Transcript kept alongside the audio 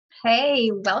Hey,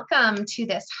 welcome to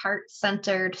this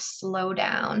heart-centered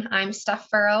slowdown. I'm Steph.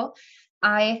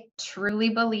 I truly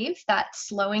believe that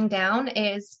slowing down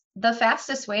is the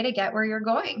fastest way to get where you're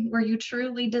going, where you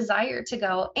truly desire to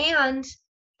go, and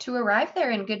to arrive there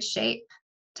in good shape,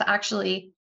 to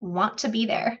actually want to be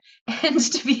there and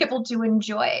to be able to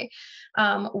enjoy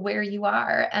where you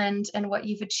are and what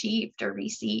you've achieved or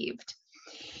received.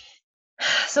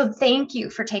 So thank you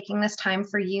for taking this time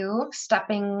for you,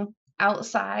 stepping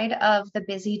outside of the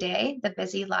busy day, the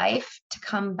busy life, to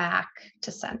come back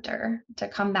to center, to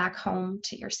come back home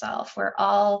to yourself, where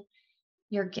all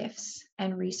your gifts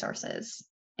and resources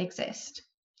exist.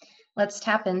 Let's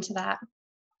tap into that.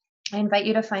 I invite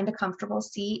you to find a comfortable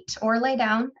seat or lay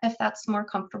down if that's more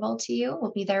comfortable to you.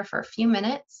 We'll be there for a few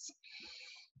minutes.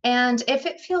 And if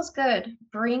it feels good,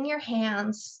 bring your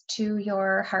hands to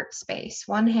your heart space,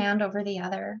 one hand over the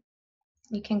other.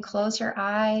 You can close your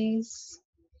eyes,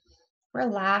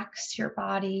 relax your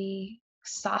body,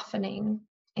 softening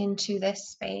into this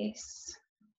space.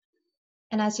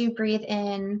 And as you breathe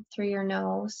in through your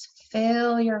nose,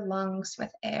 fill your lungs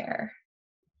with air.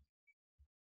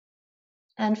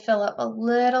 And fill up a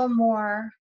little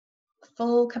more,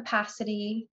 full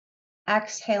capacity,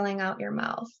 exhaling out your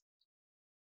mouth.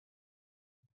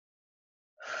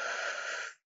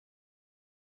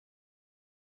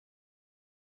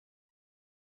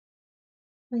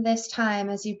 And this time,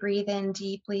 as you breathe in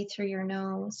deeply through your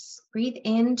nose, breathe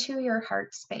into your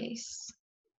heart space,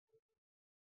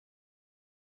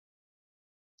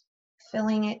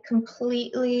 filling it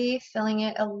completely, filling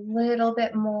it a little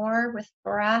bit more with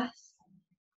breath,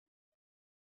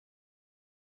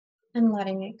 and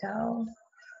letting it go.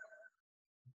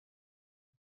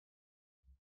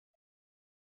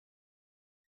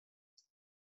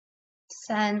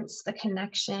 Sense the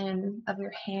connection of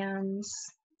your hands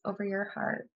over your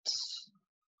heart.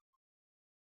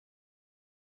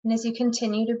 And as you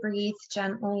continue to breathe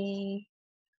gently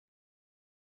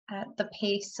at the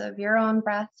pace of your own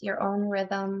breath, your own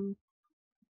rhythm,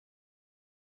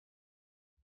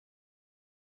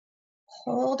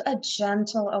 hold a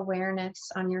gentle awareness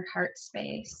on your heart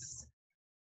space.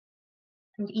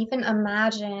 And even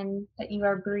imagine that you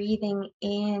are breathing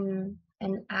in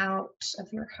and out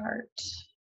of your heart.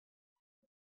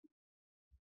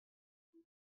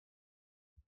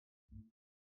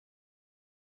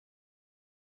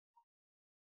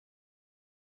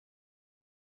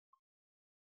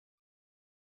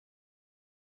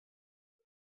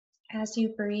 As you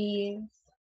breathe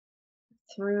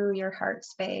through your heart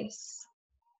space,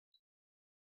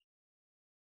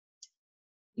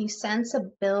 you sense a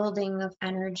building of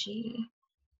energy.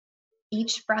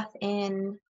 Each breath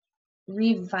in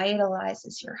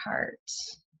revitalizes your heart,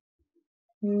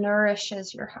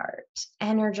 nourishes your heart,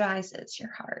 energizes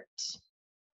your heart.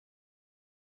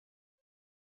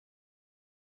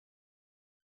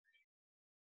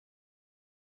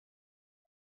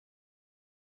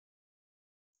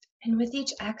 And with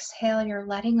each exhale, you're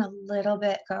letting a little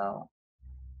bit go.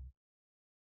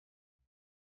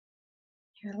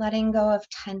 You're letting go of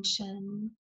tension.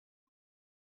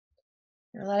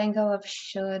 You're letting go of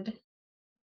should.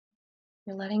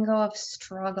 You're letting go of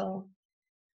struggle.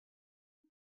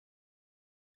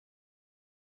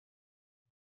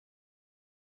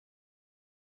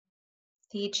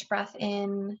 With each breath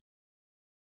in,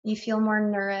 you feel more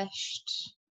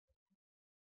nourished,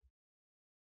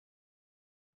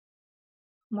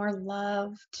 more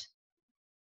loved,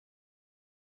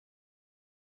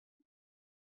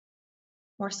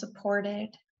 more supported.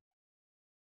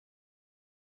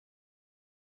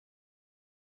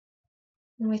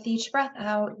 And with each breath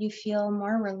out, you feel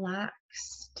more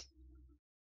relaxed,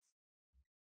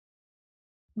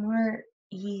 more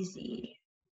easy.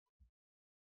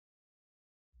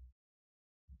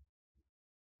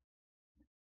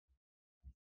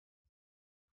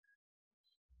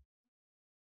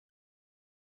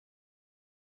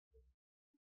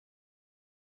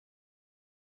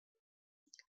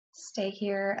 Stay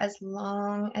here as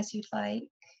long as you'd like.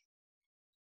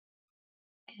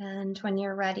 And when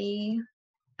you're ready,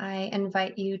 I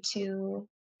invite you to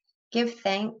give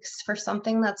thanks for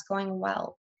something that's going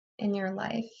well in your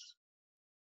life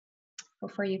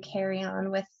before you carry on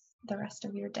with the rest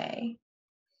of your day.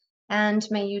 And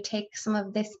may you take some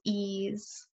of this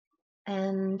ease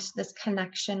and this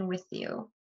connection with you.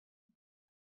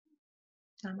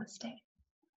 Namaste.